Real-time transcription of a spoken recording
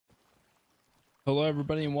Hello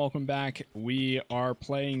everybody and welcome back. We are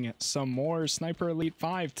playing some more Sniper Elite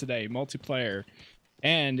 5 today, multiplayer.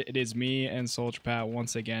 And it is me and Soldier Pat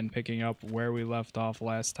once again picking up where we left off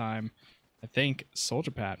last time. I think Soldier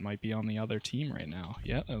Pat might be on the other team right now.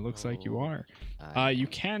 Yeah, it looks like you Oh, are. I You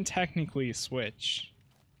am. can technically switch,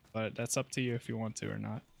 but that's up to you if you want to or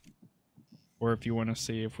not. Or if you want to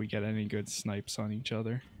see if we get any good snipes on each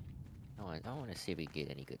other. I want to see if we get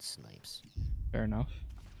any good snipes. Fair enough.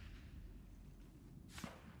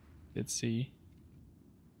 Did see.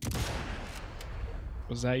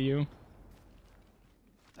 Was that you?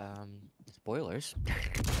 Spoilers.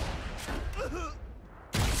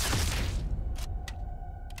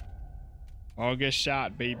 August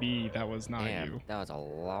shot, baby. That was not Damn, you. that was a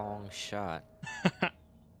long shot.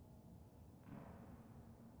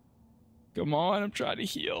 Come on, I'm trying to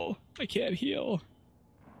heal. I can't heal.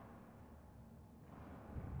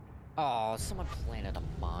 Oh, someone planted a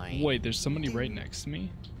mine. Wait, there's somebody right next to me.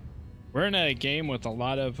 We're in a game with a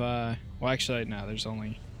lot of, well, actually, no, there's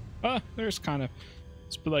only, there's kind of,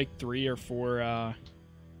 it's like 3 or 4,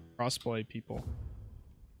 crossplay people.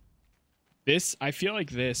 I feel like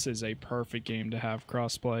this is a perfect game to have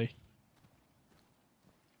crossplay.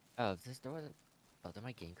 Oh, there was. Oh, did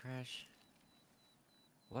my game crash?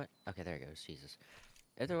 What? Okay, there it goes. Jesus.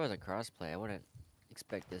 If there was a crossplay, I wouldn't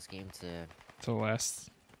expect this game To last.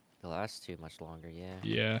 to last too much longer. Yeah.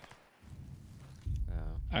 Yeah,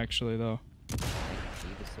 Oh, actually, though. thank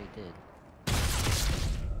Jesus they did.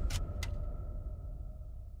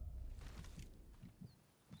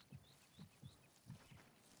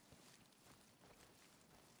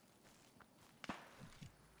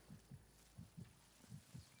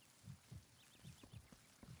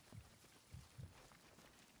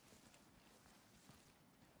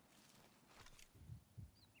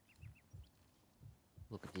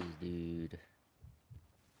 Look at these dude.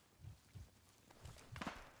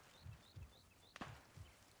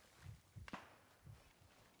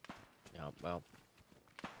 Oh, well.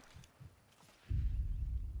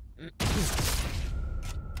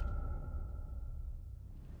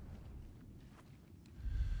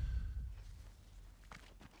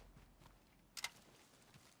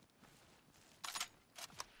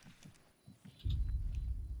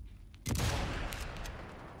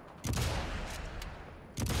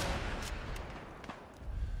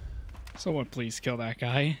 Someone please kill that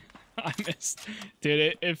guy. I missed.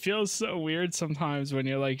 Dude, it feels so weird sometimes when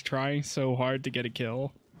you're like trying so hard to get a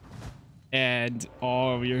kill and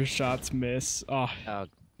all of your shots miss. Oh, Oh,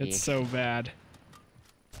 it's yeah. so bad.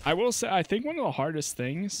 I will say, I think one of the hardest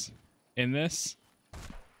things in this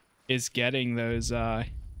is getting those, the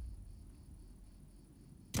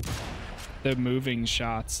moving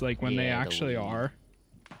shots, like when they Yeah, the actually lead. are.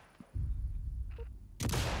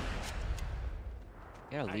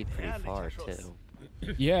 You gotta lead pretty far too.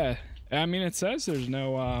 Yeah, I mean, it says there's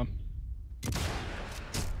no,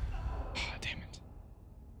 damn it.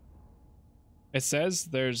 It says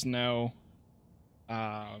there's no,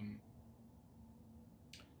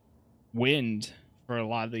 wind for a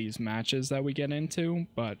lot of these matches that we get into,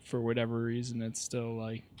 but for whatever reason, it's still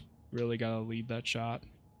like really gotta lead that shot.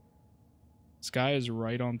 This guy is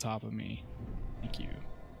right on top of me. Thank you.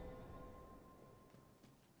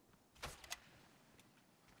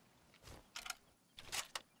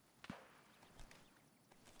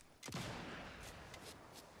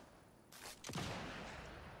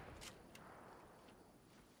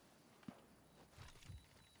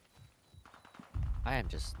 I am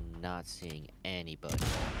just not seeing anybody.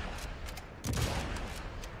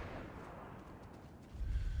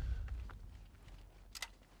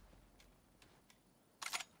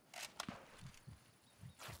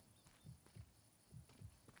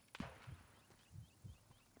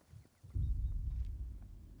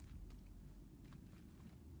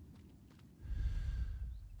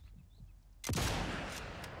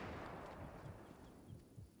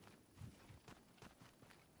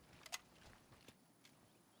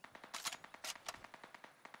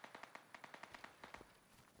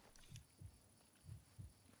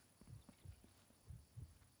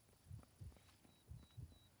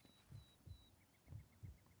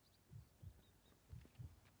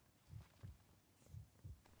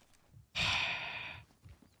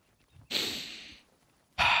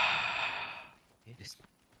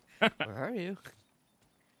 Where are you?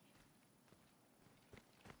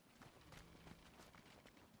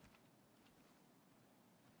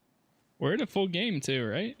 We're in a full game too,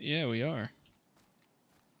 right? Yeah, we are.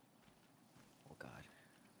 Oh god.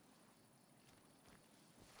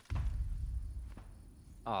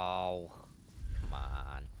 Oh, come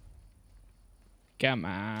on. Come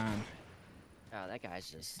on. Oh, that guy's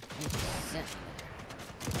he's just sitting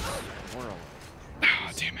there. World.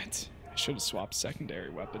 Ah, damn it. I should have swapped secondary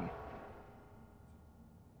weapon.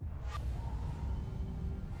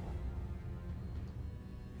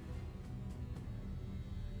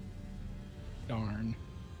 Darn.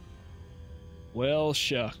 Well,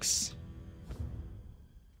 shucks.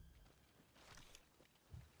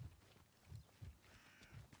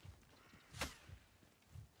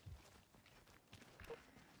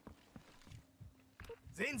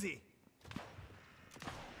 Zenzi!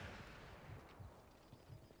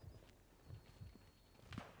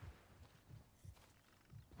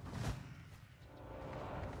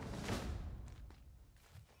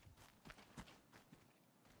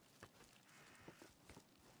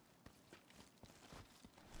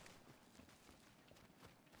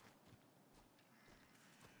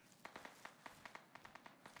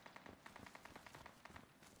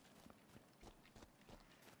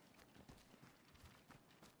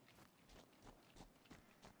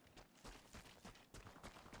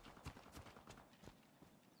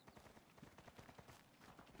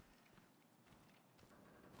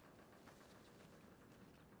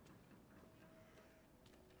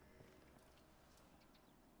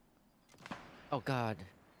 Oh God.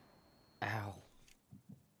 Ow.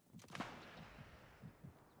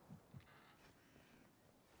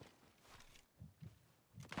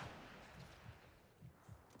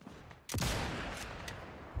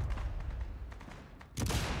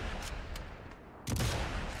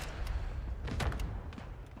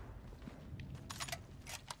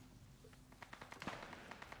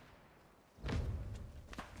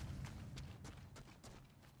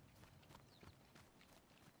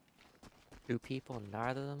 Two people,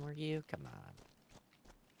 neither of them were you? Come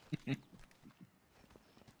on.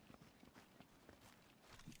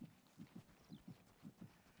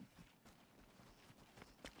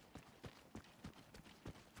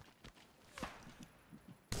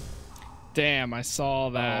 Damn, I saw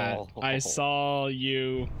that. Oh. I saw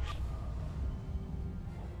you.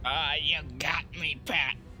 Ah, you got me,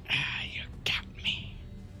 Pat. Ah, you got me.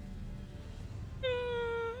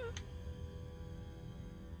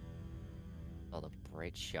 All the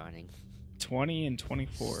bright shining 20 and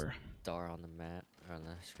 24. star on the map, or on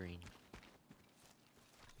the screen.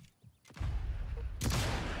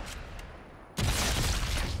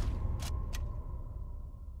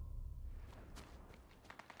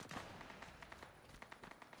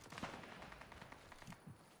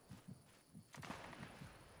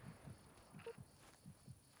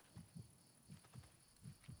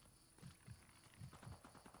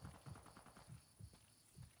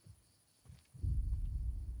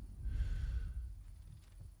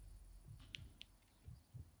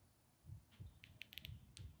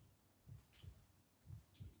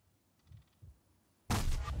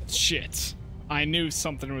 Shit. I knew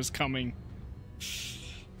something was coming.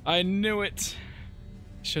 I knew it.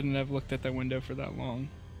 Shouldn't have looked at that window for that long.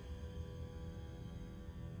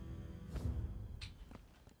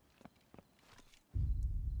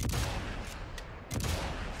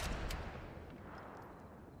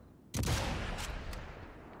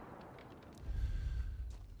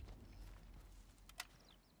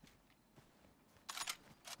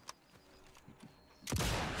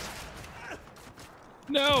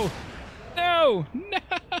 No! No!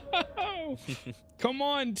 No! Come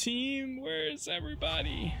on, team. Where's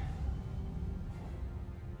everybody?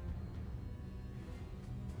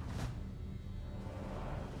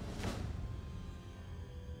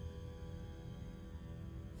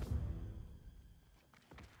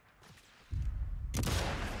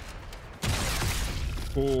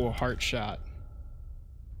 Ooh, heart shot.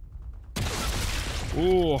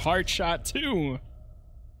 Ooh, heart shot too.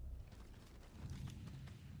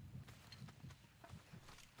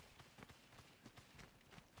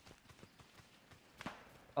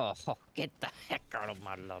 Oh, get the heck out of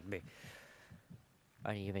my lobby.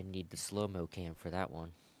 I didn't even need the slow-mo cam for that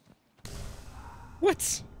one.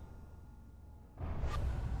 What?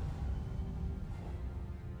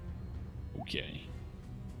 Okay.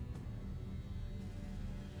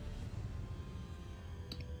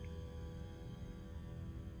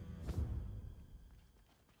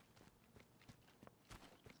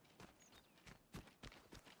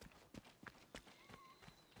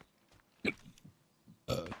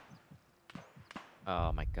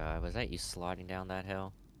 Oh my God, was that you sliding down that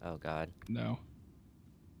hill? Oh God. No.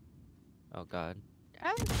 Oh God.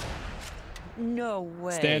 Ah. No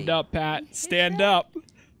way. Stand up, Pat. Is Stand that- up.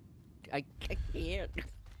 I can't.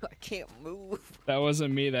 I can't move. That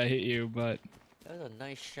wasn't me that hit you, but That was a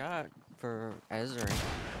nice shot for Ezra. God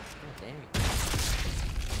dang.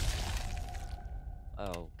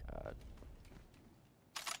 Oh God.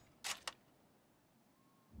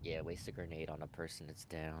 Yeah, waste a grenade on a person that's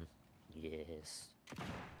down. Yes.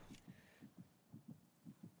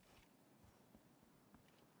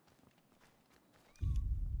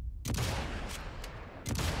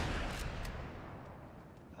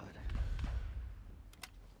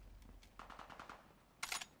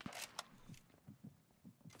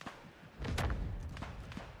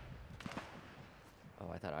 Oh,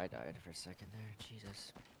 I thought I died for a second there.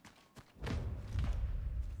 Jesus.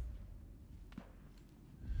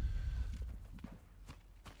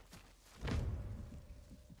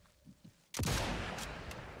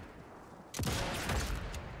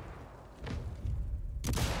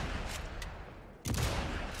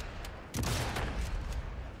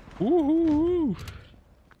 Woohoo!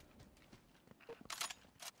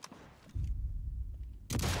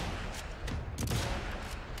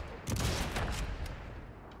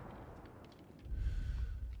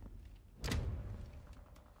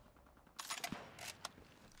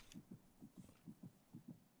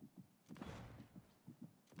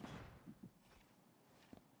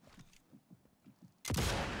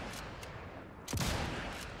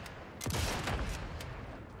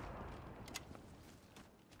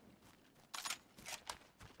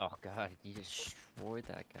 Oh god, you destroyed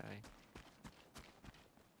that guy.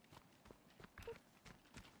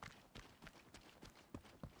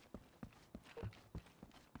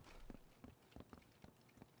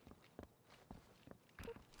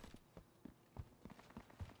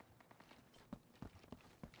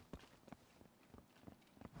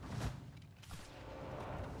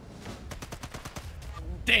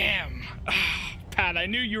 Damn! Pat, I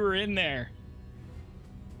knew you were in there.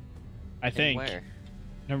 I think. Where?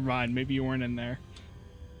 Never mind. Maybe you weren't in there.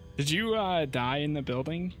 Did you die in the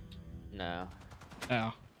building? No.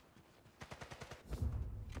 Oh.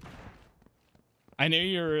 I knew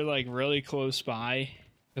you were like really close by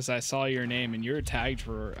because I saw your name and you were tagged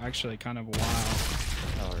for actually kind of a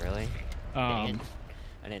while. Oh, really? Dang it.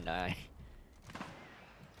 I didn't die.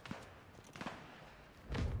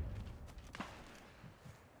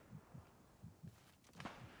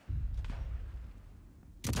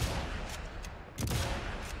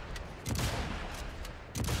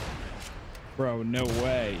 Bro, no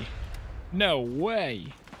way. No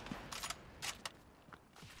way.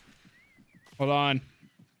 Hold on.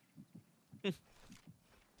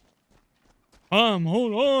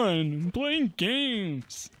 Hold on. I'm playing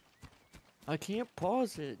games. I can't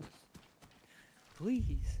pause it. Please.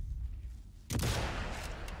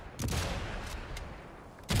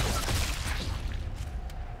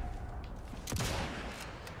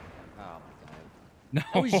 Oh my god. No.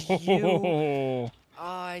 That was you. Oh,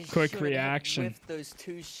 I Quick should've reaction. whiffed those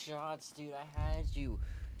 2 shots, dude. I had you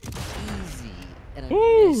easy, and I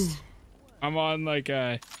Woo! missed. I'm on like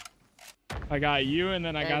a. I got you, and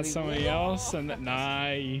then I got And we somebody win. else, and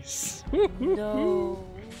nice. No.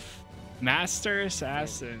 Master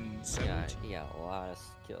Assassin. Yeah, you got a lot of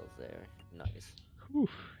skills there. Nice. Whew,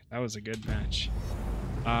 that was a good match.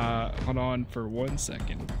 Hold on for 1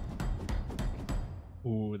 second.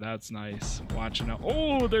 Ooh, that's nice. Watching it.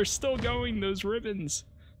 Oh, they're still going, those ribbons.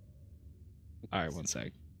 All right, 1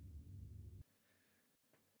 sec.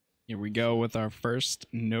 Here we go with our first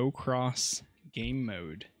no cross game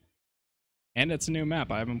mode. And it's a new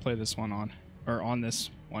map. I haven't played this one on this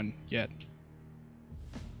one yet.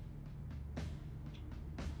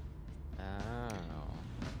 Oh.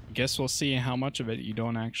 Guess we'll see how much of it you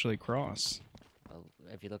don't actually cross. Well,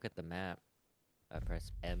 if you look at the map,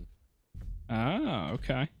 press M. Ah,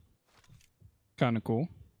 okay. Kind of cool.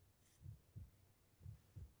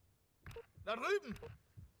 Da drüben!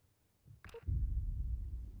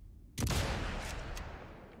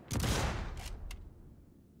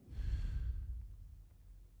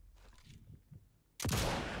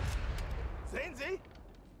 Sehen Sie?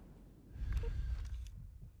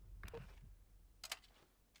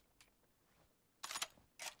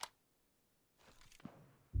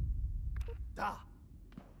 Da!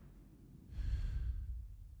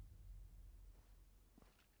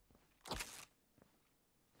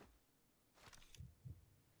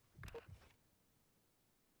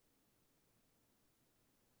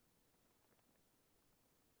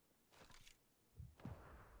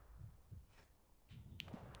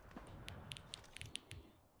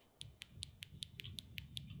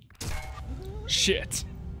 Shit.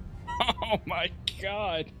 Oh my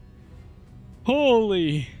god.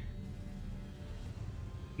 Holy.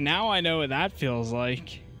 Now I know what that feels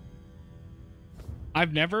like.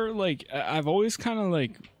 I've never, like, I've always kind of,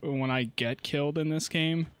 like, when I get killed in this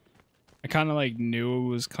game, I kind of, like, knew it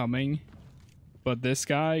was coming. But this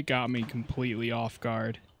guy got me completely off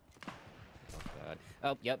guard. Oh god.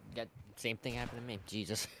 Oh, yep. Same thing happened to me.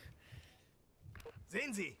 Jesus.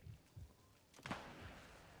 Sehen Sie.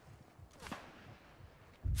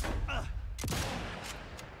 Oh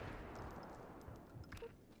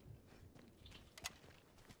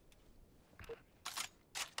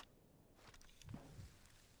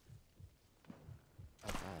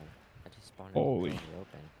god. I just spawned Holy. in the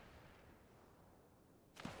open.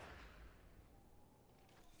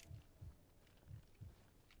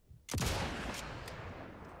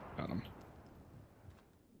 Got him.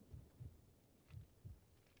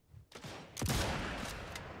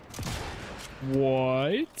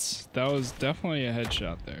 What? That was definitely a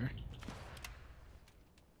headshot there.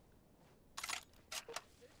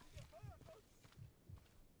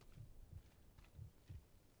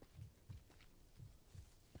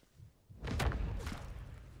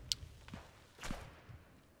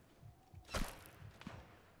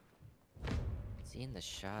 Seeing the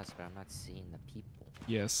shots, but I'm not seeing the people.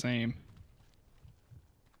 Yeah, same.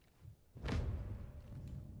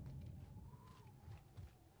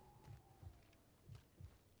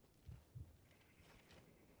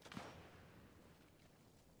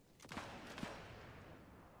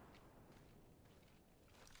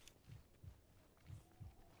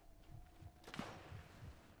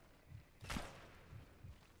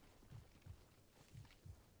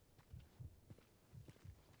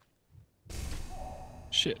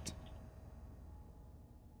 Shit.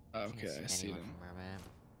 Can't Okay, I see anyone them. from where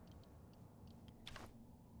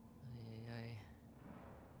I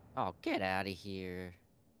am. Oh, get out of here.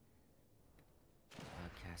 Oh,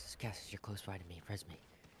 Casas, you're close by to me. Res me.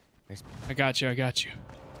 I got you, I got you.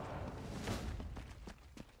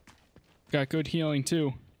 Got good healing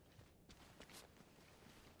too.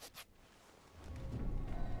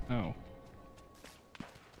 Oh.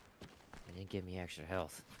 And didn't give me extra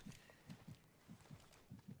health.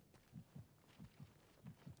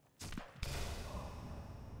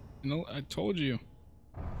 No, I told you.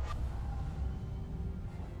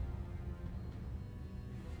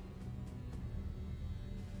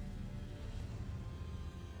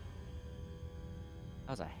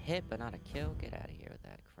 That was a hit, but not a kill. Get out of here with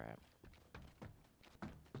that crap.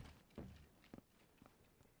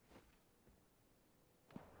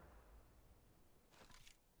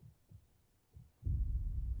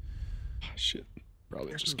 Shit.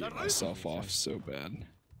 Probably just gave myself off so bad.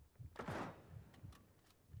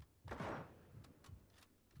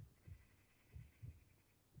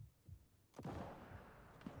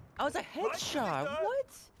 Oh, it's a headshot. What?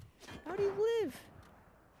 How do you live?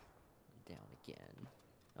 I'm down again.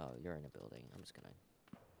 Oh, you're in a building. I'm just gonna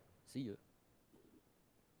see you.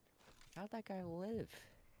 How'd that guy live?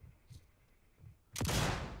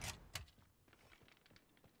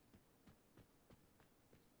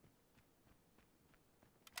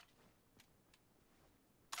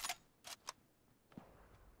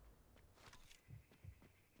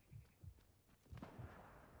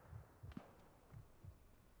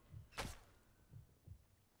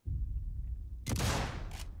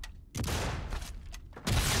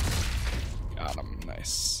 Got him.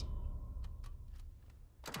 Nice.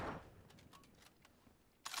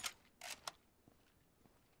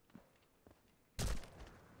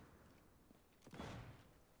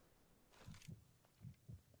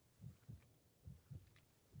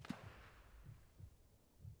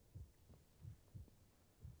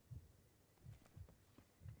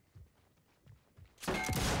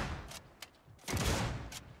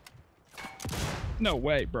 No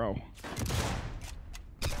way, bro.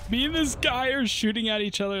 Me and this guy are shooting at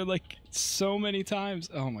each other like so many times.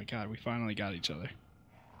 Oh my god, we finally got each other.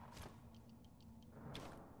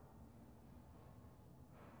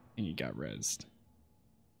 And you got rezzed.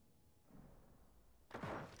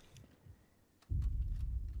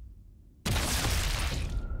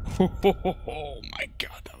 Oh my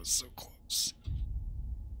god, that was so close.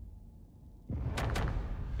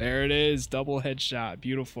 There it is, double headshot,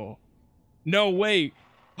 beautiful. No, wait.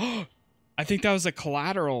 I think that was a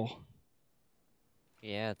collateral.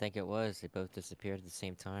 Yeah, I think it was. They both disappeared at the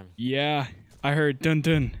same time. Yeah, I heard dun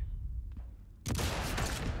dun.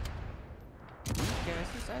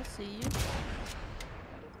 Casas, I see you.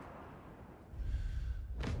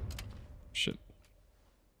 Shit.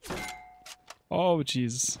 Oh,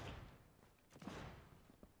 Jesus.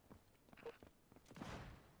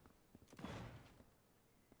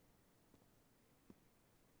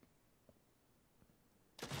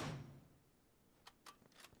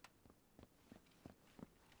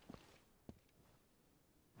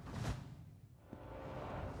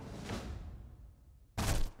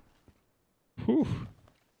 Whew.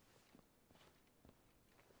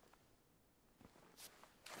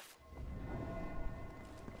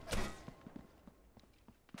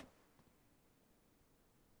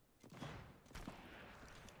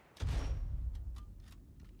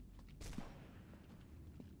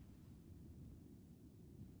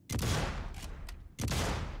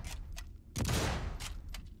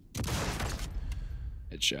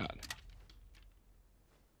 Headshot.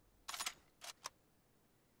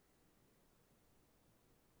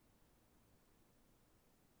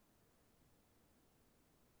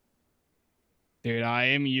 Dude, I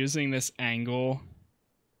am using this angle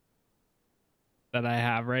that I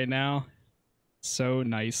have right now so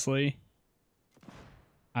nicely.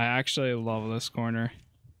 I actually love this corner.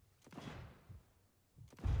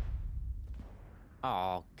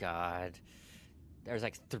 Oh, God. There's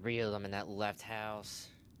like 3 of them in that left house.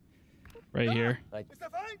 Right here. Like, Ist der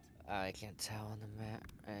Feind? I can't tell on the map.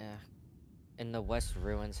 In the West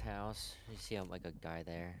Ruins house. You see like a guy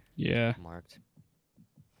there. Yeah. Marked.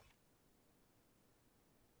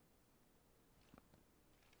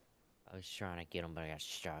 I was trying to get him, but I got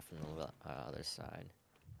shot from the other side.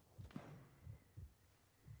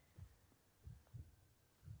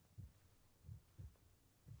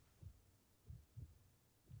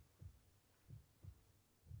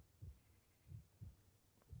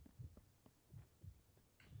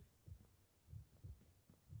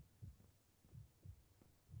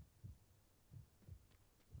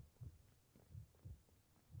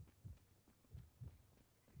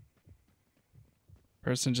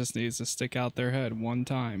 Person just needs to stick out their head one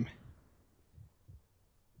time.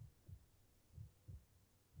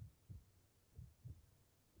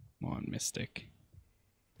 Come on, Mystic.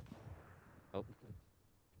 Oh,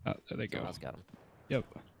 Oh, there they go. someone else got him. Yep.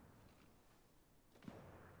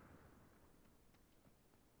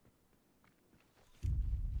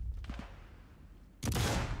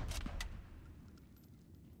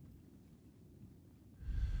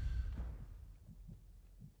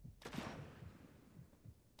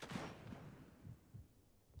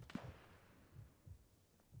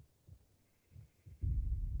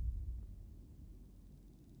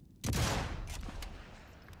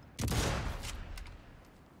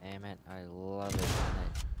 Damn it, I love it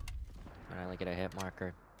when I get a hit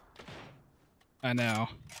marker. I know.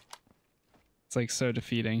 It's like so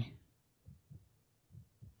defeating.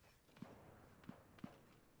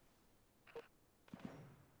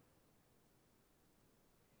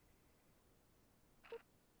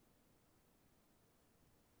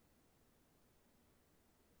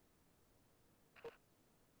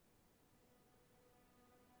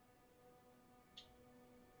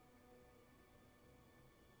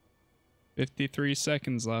 "53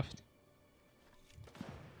 seconds left."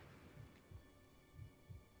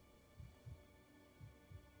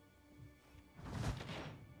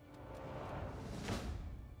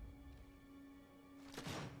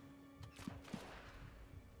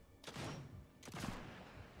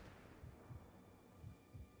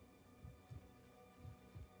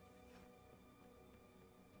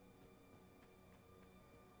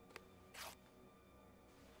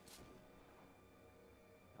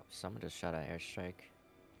 Oh, someone just shot an airstrike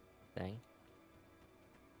thing.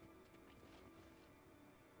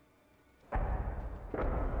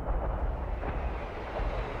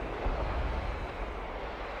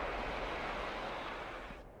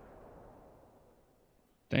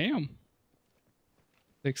 Damn.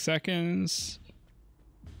 6 seconds.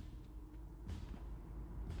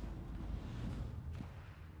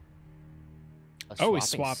 Oh, he Swapping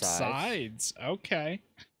swapped sides. Okay.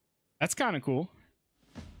 That's kind of cool.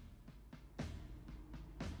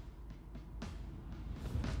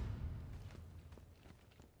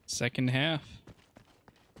 Second half.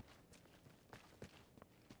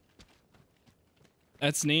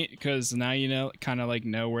 That's neat because now you know, kind of like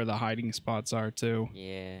know where the hiding spots are too.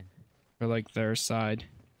 Yeah. For like their side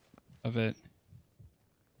of it.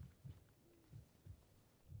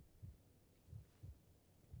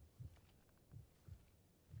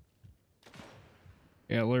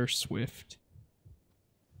 Taylor Swift.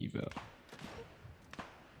 Evo.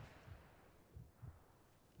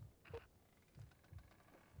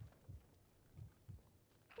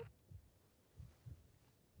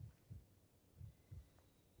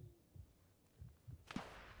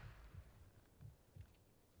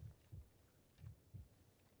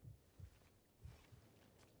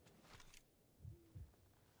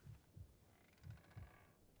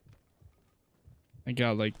 I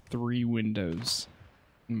got like 3 windows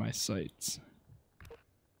in my sights.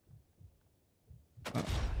 Oh,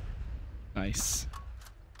 nice.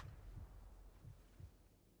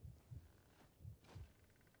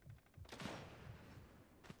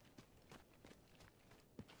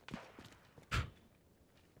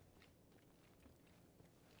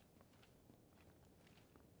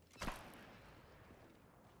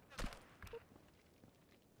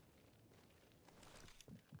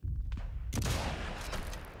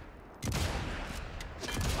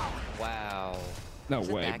 Wow. No Was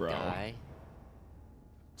it way, that bro. guy?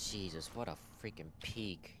 Jesus, what a freaking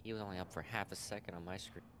peek. He was only up for half a second on my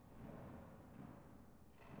screen.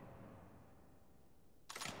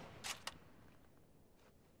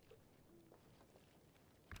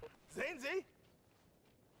 Zenzi?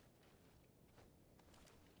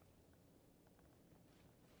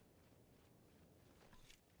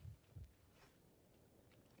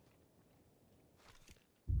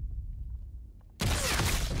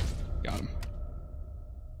 Got him.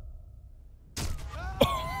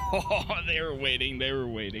 Oh, they were waiting. They were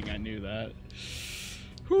waiting. I knew that.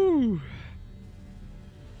 Whew.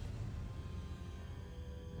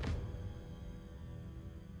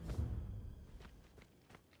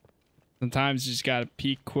 Sometimes you just gotta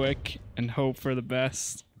peek quick and hope for the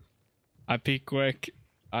best. I peeked quick.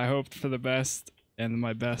 I hoped for the best, and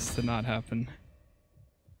my best did not happen.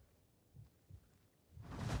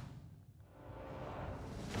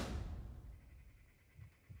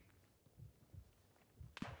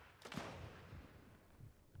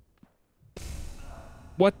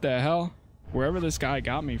 What the hell? Wherever this guy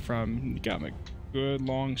got me from, he got me a good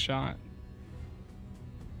long shot.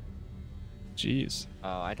 Jeez.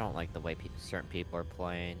 Oh, I don't like the way certain people are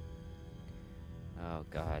playing. Oh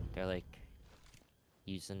god, they're like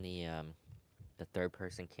using the third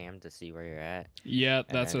person cam to see where you're at. Yeah,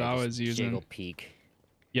 that's what I was using. Jiggle peek.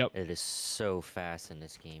 Yep. It is so fast in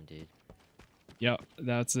this game, dude. Yep,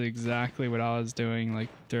 that's exactly what I was doing like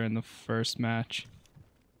during the first match.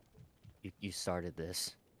 You started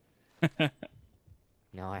this.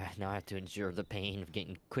 Now I have to endure the pain of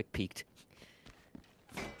getting quick peeked.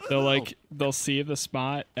 They'll see the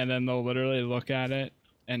spot and then they'll literally look at it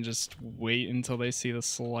and just wait until they see the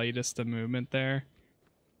slightest of movement there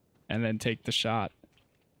and then take the shot.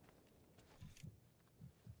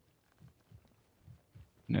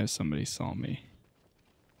 No, somebody saw me.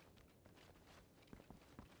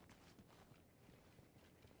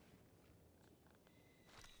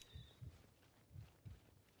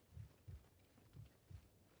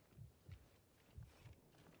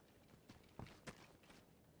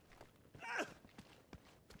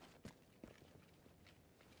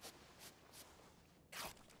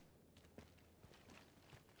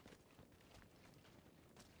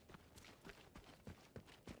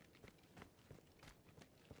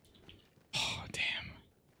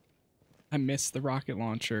 I missed the rocket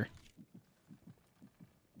launcher.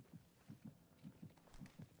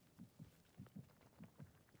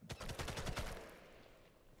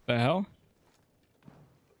 The hell?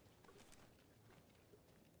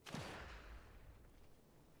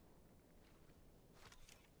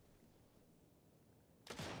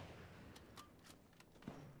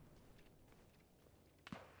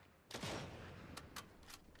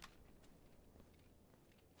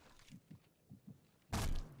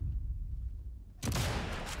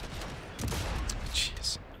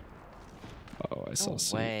 I saw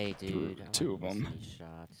No way, dude. Two of them.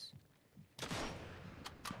 Shots.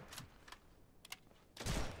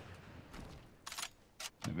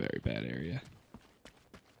 A very bad area.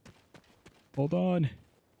 Hold on.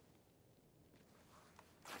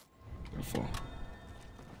 Careful.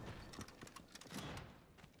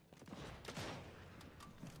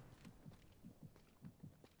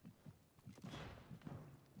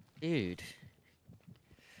 Dude.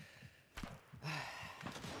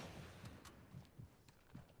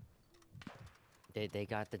 They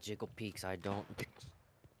got the jiggle peaks. I don't.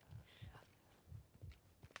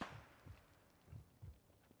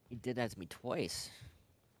 He did that to me twice.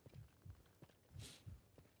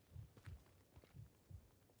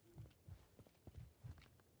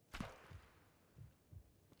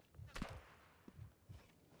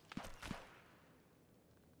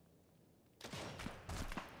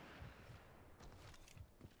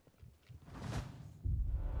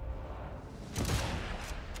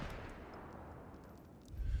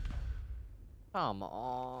 Come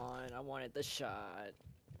on, I wanted the shot.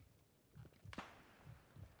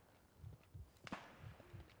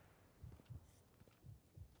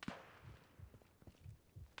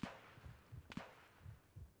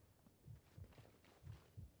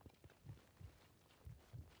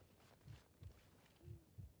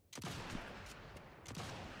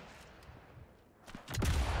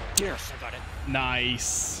 Yes, I got it.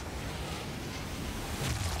 Nice.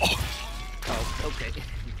 Oh, okay.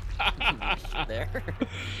 There.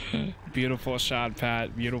 Beautiful shot,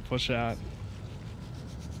 Pat. Beautiful shot.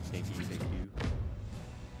 Thank you, thank you.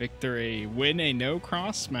 Victory. Win a no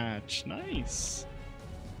cross match. Nice.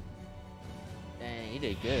 Dang, you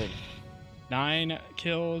did good. 9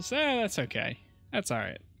 kills. That's okay. That's all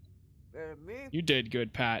right. Me? You did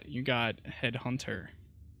good, Pat. You got Headhunter.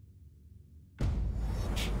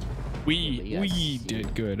 We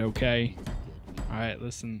did good, okay? All right,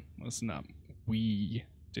 listen up. We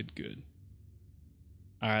did good.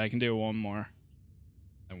 All right, I can do one more.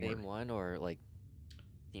 Game one or like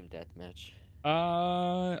team deathmatch?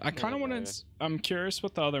 I kind of want to. I'm curious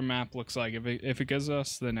what the other map looks like. If it gives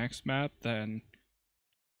us the next map, then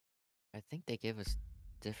I think they give us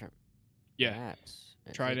different yeah. maps.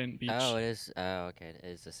 Trident Beach. Oh, it is. Oh, okay. It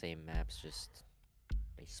is the same maps, just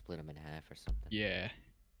they split them in half or something. Yeah.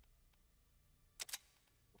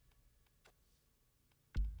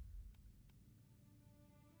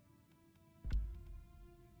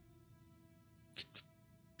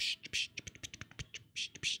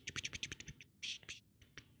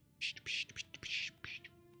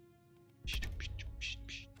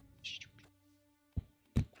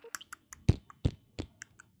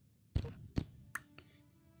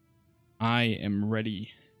 I am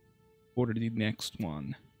ready for the next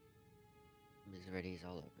one. I'm as ready as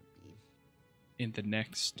I'll ever be. In the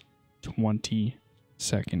next 20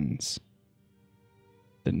 seconds,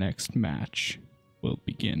 the next match will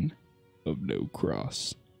begin of no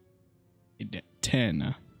cross. In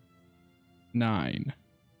 10, 9,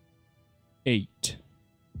 8,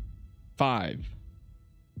 5,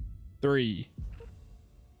 3,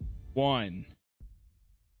 1.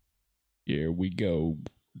 Here we go,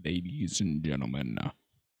 ladies and gentlemen.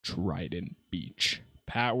 Trident Beach.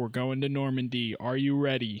 Pat, we're going to Normandy. Are you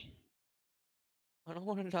ready? I don't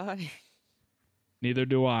want to die. Neither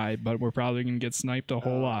do I, but we're probably going to get sniped a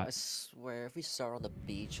whole lot. I swear, if we start on the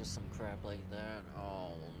beach or some crap like that,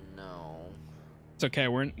 oh no. It's okay.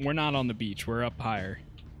 We're not on the beach. We're up higher.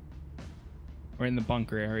 We're in the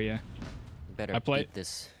bunker area. Better beat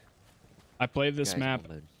this. I played this map.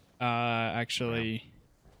 Actually,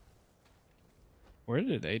 where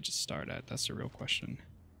did they just start at? That's the real question.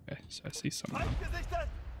 Okay, so I see someone.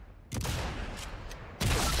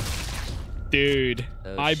 Dude,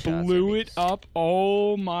 I blew it up.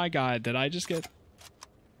 Oh my god, did I just get...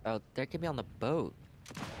 Oh, they're gonna be on the boat.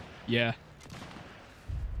 Yeah.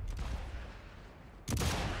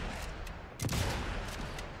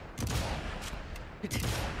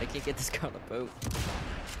 I can't get this guy on the boat.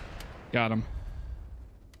 Got him.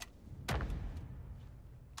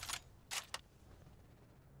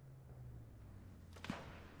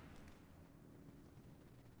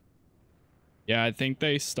 Yeah, I think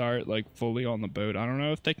they start like fully on the boat. I don't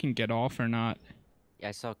know if they can get off or not. Yeah,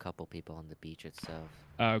 I saw a couple people on the beach itself.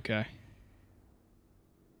 Okay.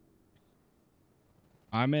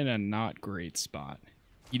 I'm in a not great spot.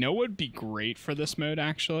 You know what would be great for this mode,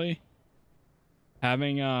 actually?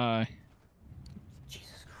 Having,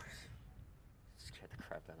 Jesus Christ. Scared the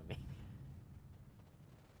crap out of me.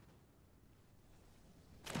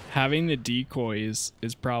 having the decoys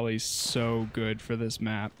is probably so good for this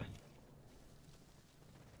map.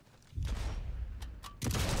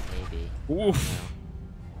 Maybe. Oof.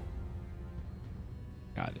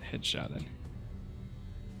 Got it, headshotted.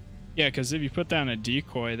 Yeah, because if you put down a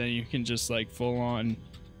decoy, then you can just like full on.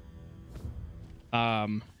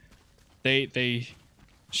 They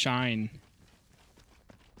shine.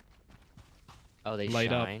 Oh, they light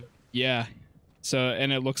shine? up. Yeah. So,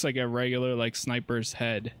 and it looks like a regular like sniper's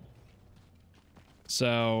head.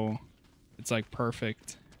 So, it's like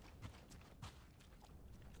perfect.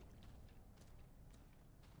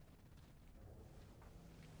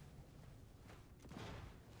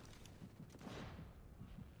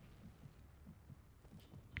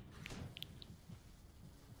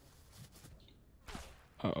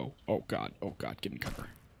 Uh-oh. Oh god. Oh god, get in cover.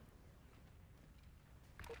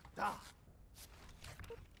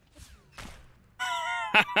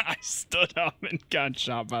 I stood up and got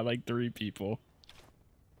shot by like 3 people.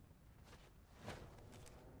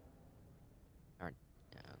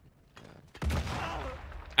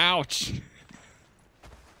 Ouch! Are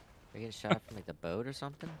you getting shot from like the boat or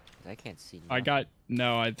something? 'Cause I can't see nothing.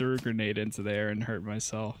 I threw a grenade into the air and hurt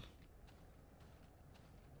myself.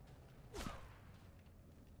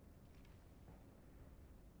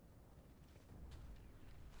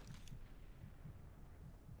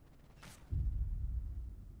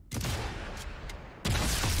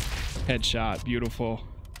 Headshot, beautiful.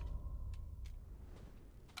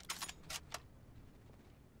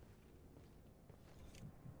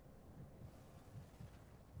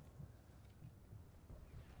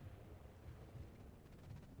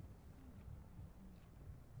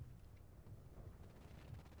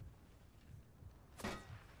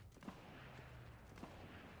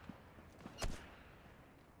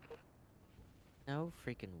 No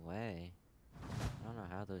freaking way. I don't know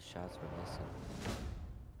how those shots were missing.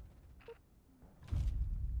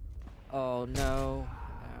 Oh no.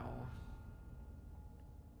 Ow.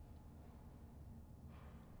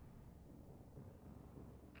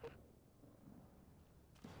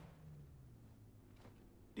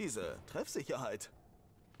 Diese Treffsicherheit.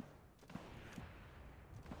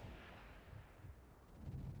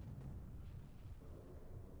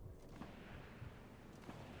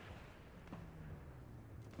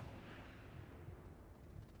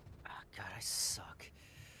 Oh god, I suck.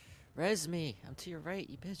 Res me. I'm to your right,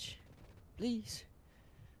 you bitch. Please.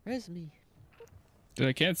 Res me. Dude,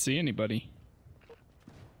 I can't see anybody.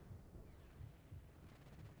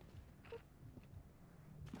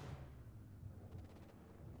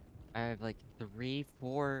 I have like 3,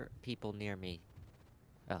 4 people near me.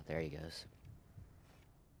 Oh, there he goes.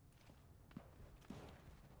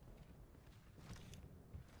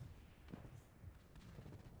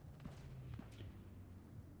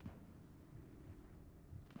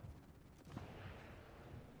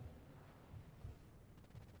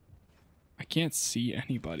 I can't see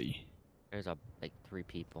anybody. There's like 3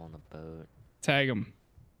 people on the boat. Tag him.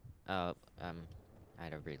 Oh, I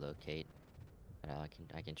had to relocate. But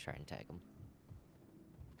I can try and tag him.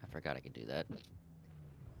 I forgot I could do that.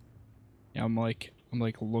 Yeah, I'm like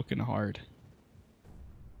looking hard.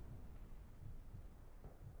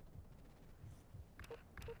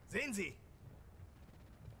 Sehen Sie!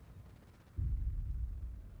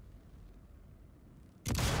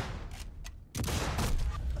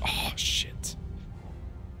 Oh shit.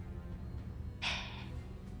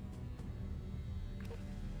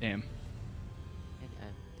 Damn.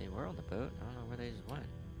 They were on the boat. I don't know where they just went.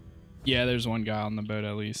 Yeah, there's one guy on the boat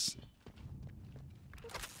at least.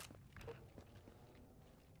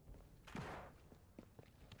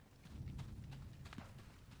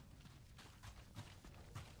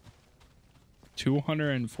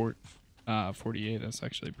 $248. That's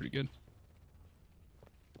actually pretty good.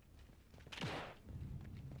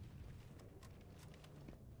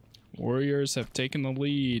 Warriors have taken the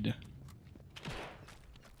lead.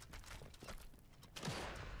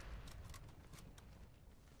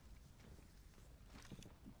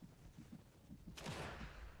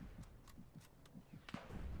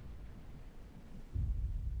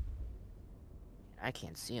 I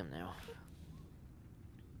can't see him now.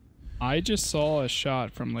 I just saw a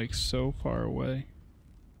shot from like so far away.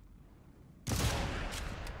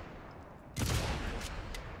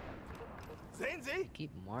 Sehen Sie! I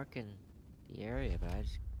keep marking the area, but I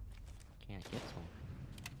just can't get to him.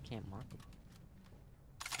 Can't mark him.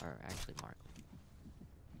 Or actually mark him.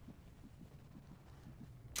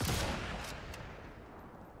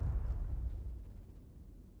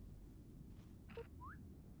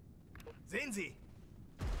 Sehen Sie!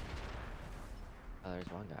 Oh,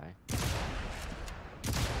 there's one guy.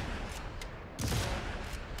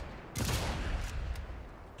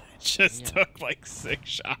 Just Yeah. took like 6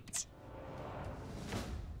 shots.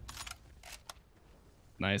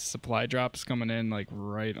 Nice supply drops coming in like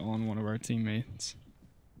right on one of our teammates.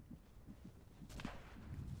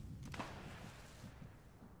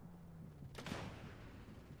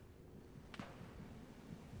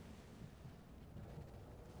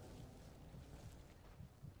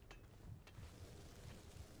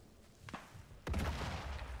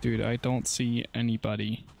 Dude, I don't see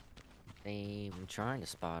anybody. I'm trying to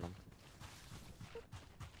spot him.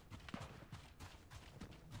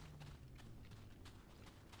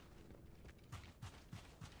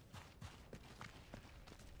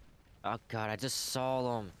 Oh god, I just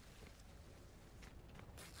saw him.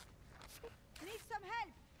 Need some help.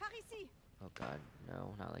 Par ici. Oh god,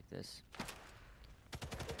 no, not like this.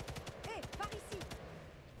 Hey, par ici.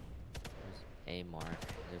 There's a mark.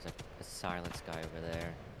 There's a silence guy over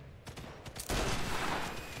there.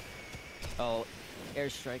 Oh,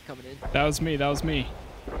 airstrike coming in. That was me. That was me.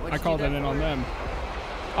 What'd I you do called it that in on for? them.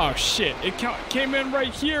 Oh shit! It came in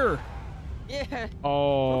right here. Yeah.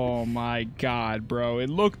 Oh my god, bro! It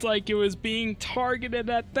looked like it was being targeted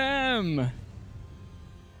at them.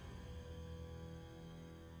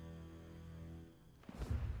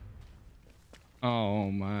 Oh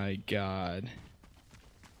my god.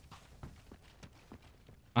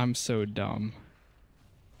 I'm so dumb.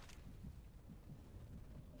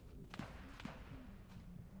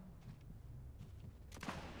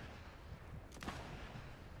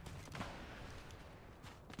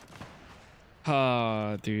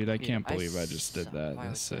 Ah, dude, I can't believe I just did suck. that. Why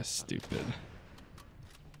That's was so that stupid.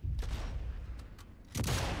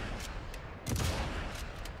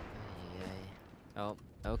 Oh,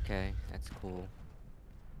 okay, that's cool.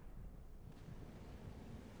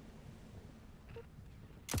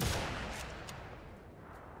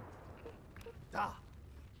 Da!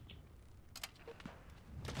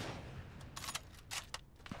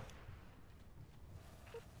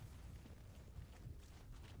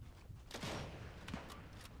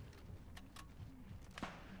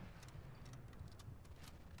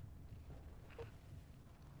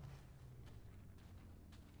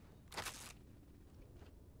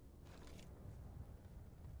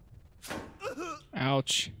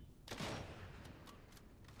 Ouch.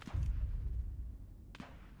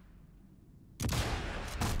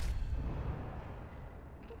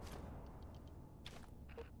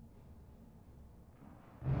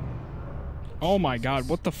 Oh my god,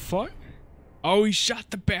 what the fuck? Oh, he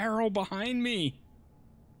shot the barrel behind me.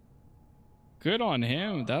 Good on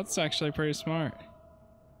him. That's actually pretty smart.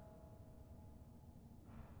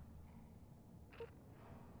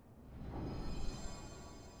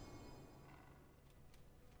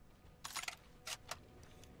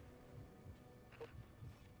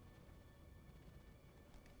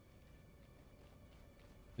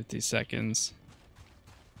 $50.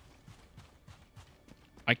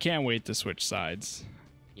 I can't wait to switch sides.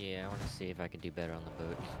 Yeah, I want to see if I can do better on the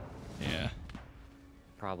boat. Yeah.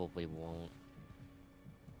 Probably won't.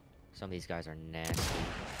 Some of these guys are nasty.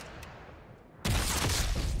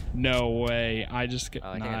 No way. I just get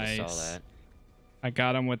Oh, I think I just saw that. I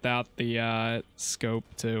got him without the scope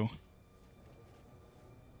too.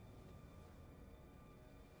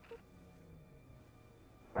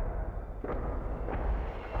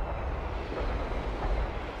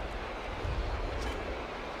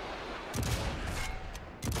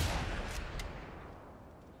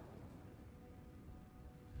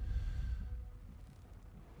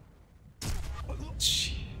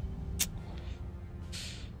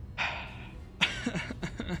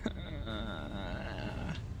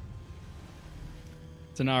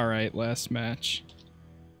 It's an alright last match.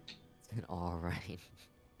 It's an alright.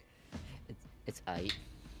 It's aight.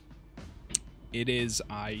 It is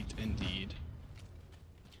aight indeed.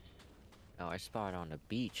 Oh, I spotted on the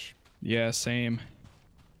beach. Yeah, same.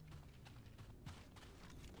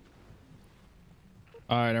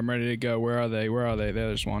 Alright, I'm ready to go. Where are they? Where are they?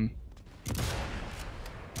 There's one.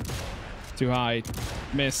 Too high.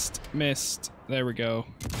 Missed. Missed. There we go.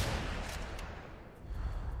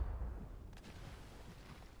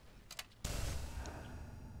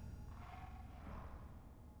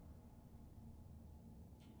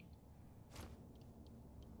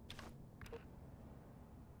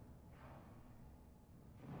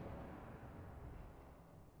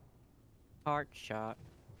 Heart shot.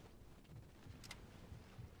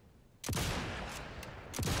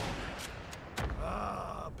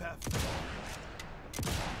 Ah, perfect.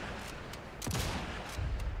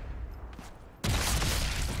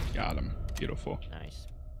 Got him. Beautiful. Nice.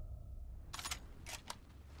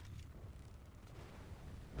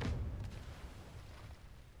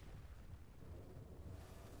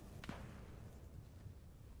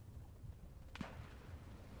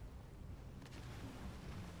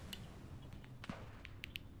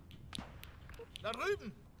 Da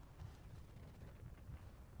drüben.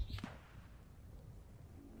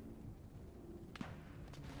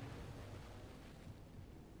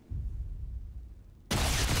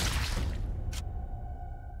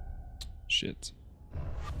 Shit.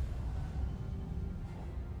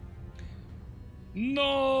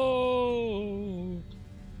 No.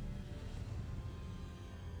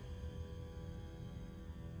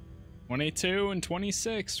 22 and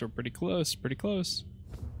 26. We're pretty close. Pretty close.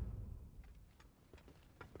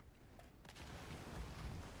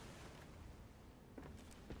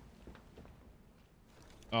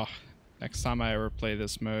 Oh, next time I ever play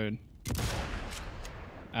this mode,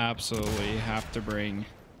 absolutely have to bring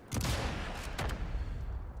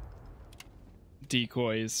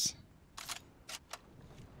decoys.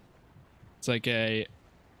 It's like a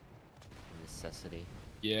Necessity.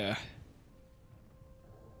 yeah.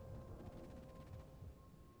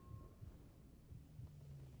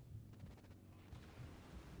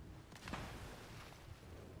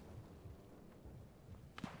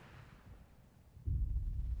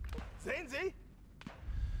 Sehen Sie?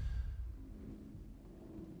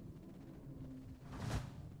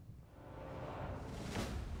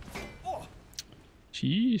 Oh,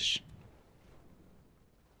 Sheesh.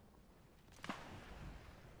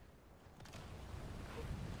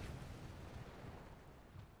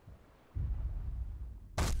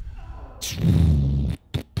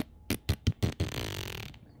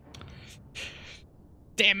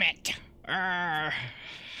 Damn it. Arr.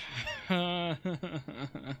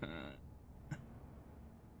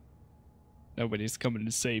 Nobody's coming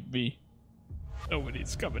to save me.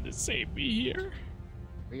 Nobody's coming to save me here.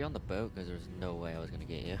 Were you on the boat? Because there's no way I was gonna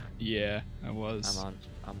get you. Yeah, I was.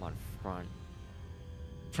 I'm on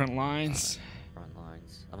Front lines. front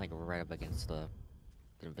lines. I'm like right up against the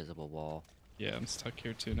invisible wall. Yeah, I'm stuck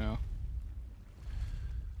here too now.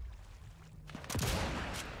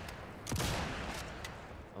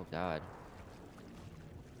 Oh god.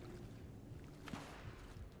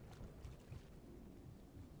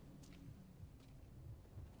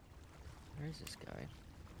 Where is this guy?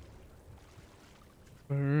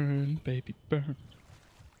 Burn, baby, burn.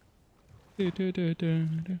 Do, do, do, do,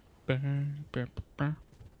 do. Burn, burn, burn.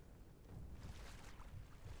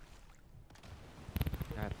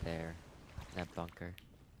 Right there. That bunker.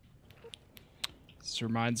 This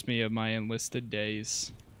reminds me of my enlisted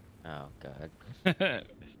days. Oh, God.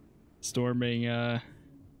 Storming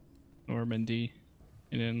Normandy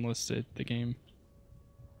in Enlisted, the game.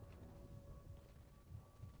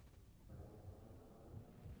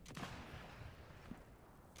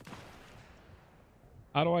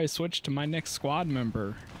 How do I switch to my next squad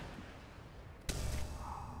member?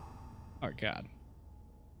 Oh God.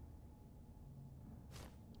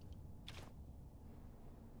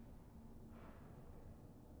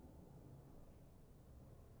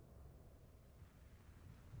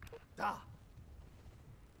 Da!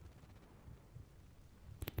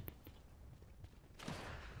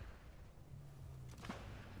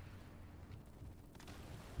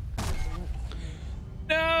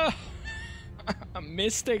 No!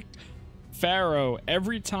 Mystic Pharaoh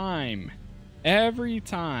every time. Every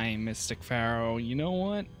time, Mystic Pharaoh. You know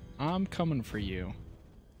what? I'm coming for you.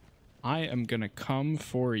 I am gonna come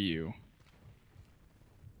for you.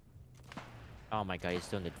 Oh my God, he's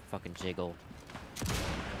doing the fucking jiggle.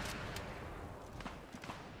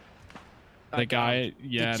 The guy, The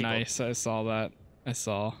yeah, jiggle. nice. I saw that. I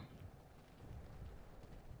saw.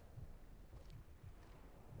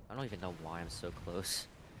 I don't even know why I'm so close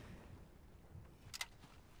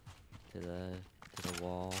to the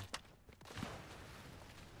wall.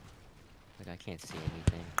 Like I can't see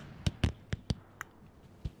anything.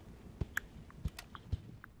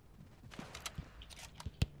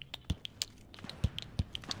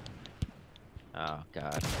 Oh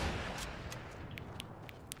God.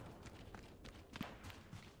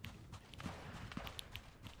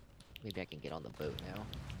 Maybe I can get on the boat now.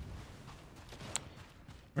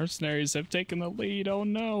 Mercenaries have taken the lead. Oh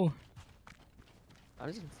no. I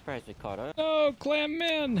was surprised we caught up. No, Clam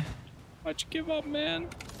Man. Why'd you give up, man?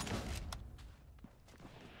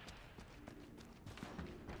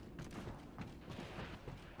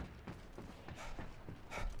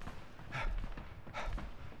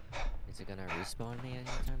 Is it gonna respawn me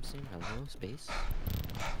anytime soon? Hello, space?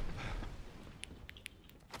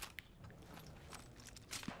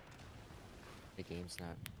 The game's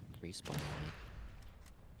not respawning me.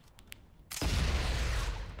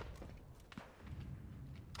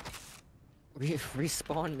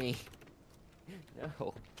 Respawn me!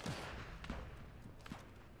 No.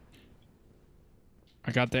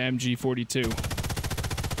 I got the MG42.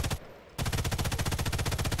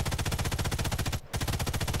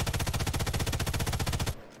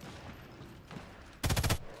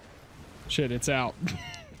 Shit, it's out.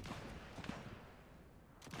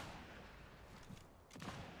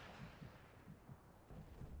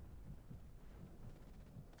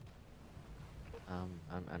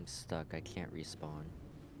 I'm stuck. I can't respawn.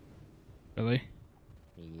 Really?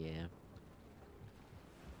 Yeah.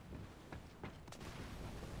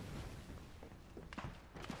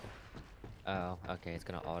 Oh, okay, it's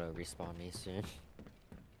gonna auto respawn me soon.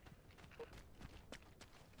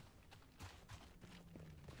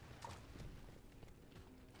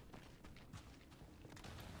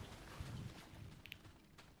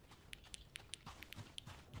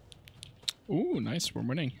 Ooh, nice. We're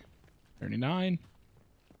winning. 39.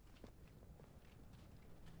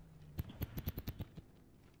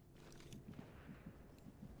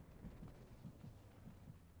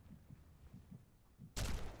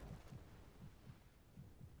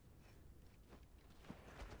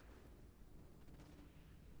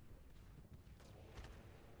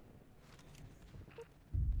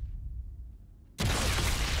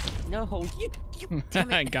 No, you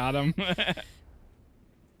damn I it. got him.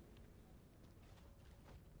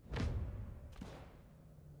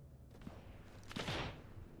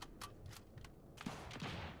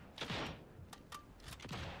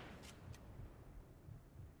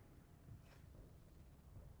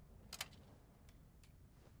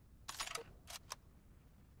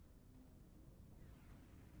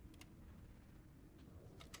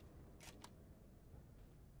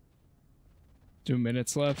 2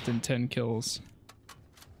 minutes left and 10 kills.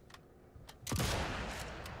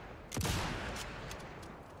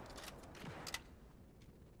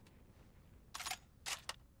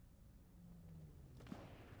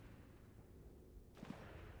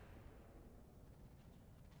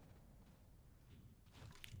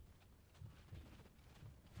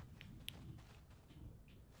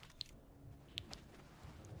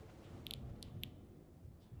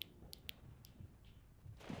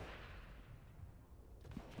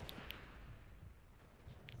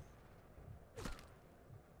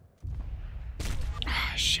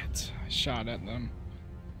 shot at them.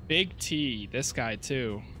 Big T, this guy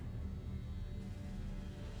too.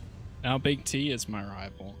 Now Big T is my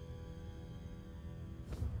rival.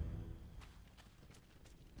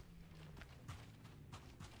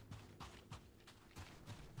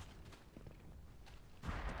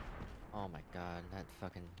 Oh my god, that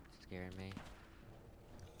fucking scared me.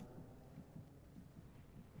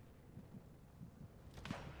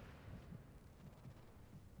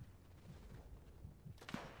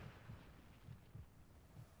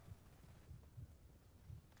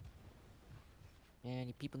 Man,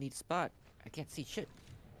 you people need a spot. I can't see shit.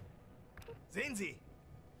 Sehen Sie.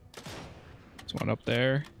 There's one up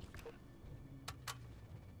there.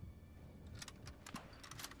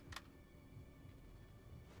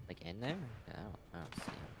 Like in there? I don't see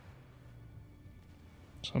him.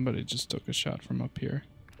 Somebody just took a shot from up here.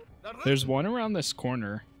 There's one around this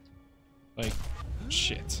corner. Like,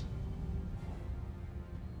 shit.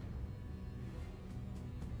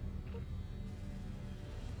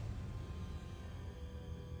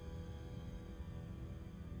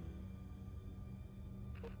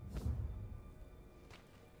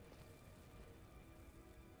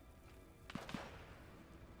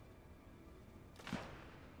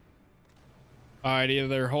 All right,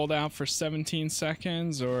 either hold out for 17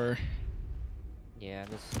 seconds or... Yeah,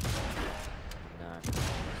 this. Nah, let's do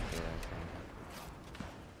that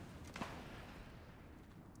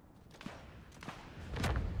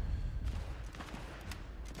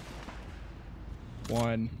thing.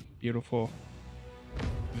 One. Beautiful.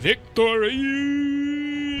 Victory!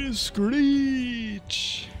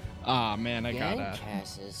 Screech! Ah, man, I got a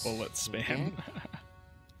Casas. bullet spam.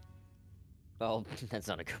 Well, that's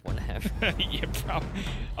not a good one to have. Yeah, bro.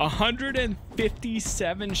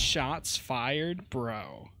 157 shots fired,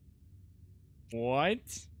 bro. What?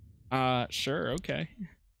 Sure, okay.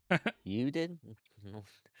 You did?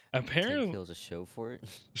 Apparently. 10 kills a show for it.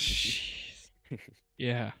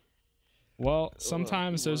 Yeah. Well,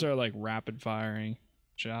 sometimes those are like rapid firing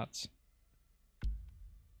shots.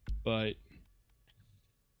 But,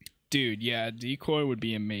 dude, yeah, decoy would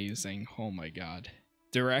be amazing. Oh my god.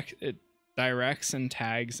 It directs and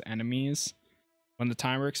tags enemies. When the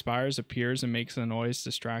timer expires, appears and makes a noise,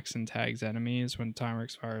 distracts and tags enemies. When the timer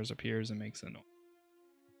expires, appears and makes a noise.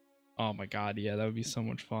 Oh my god, yeah, that would be so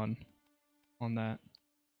much fun on that.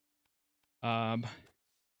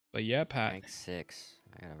 But yeah, Pat. Rank 6.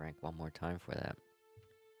 I gotta rank one more time for that.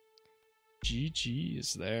 GG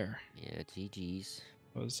is there. Yeah, GG's.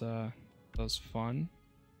 That was fun.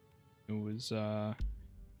 It was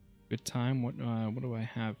good time. What do I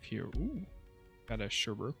have here? Ooh, got a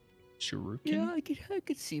shuriken. Yeah, I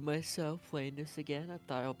could see myself playing this again. I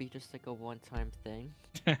thought it'll be just like a one-time thing,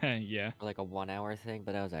 Yeah. or like a 1 hour thing,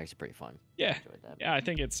 but that was actually pretty fun. Yeah. I enjoyed that. Yeah, I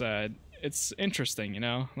think it's interesting, you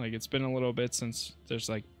know? Like it's been a little bit since there's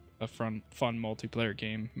like a fun multiplayer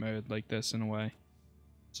game mode like this in a way.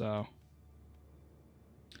 So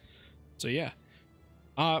yeah.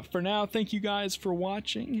 For now, thank you guys for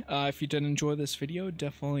watching. If you did enjoy this video,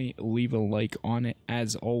 definitely leave a like on it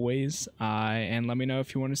as always. And let me know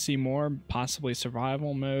if you want to see more, possibly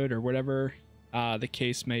survival mode or whatever the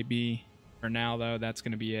case may be. For now, though, that's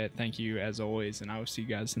going to be it. Thank you as always, and I will see you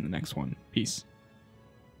guys in the next one. Peace.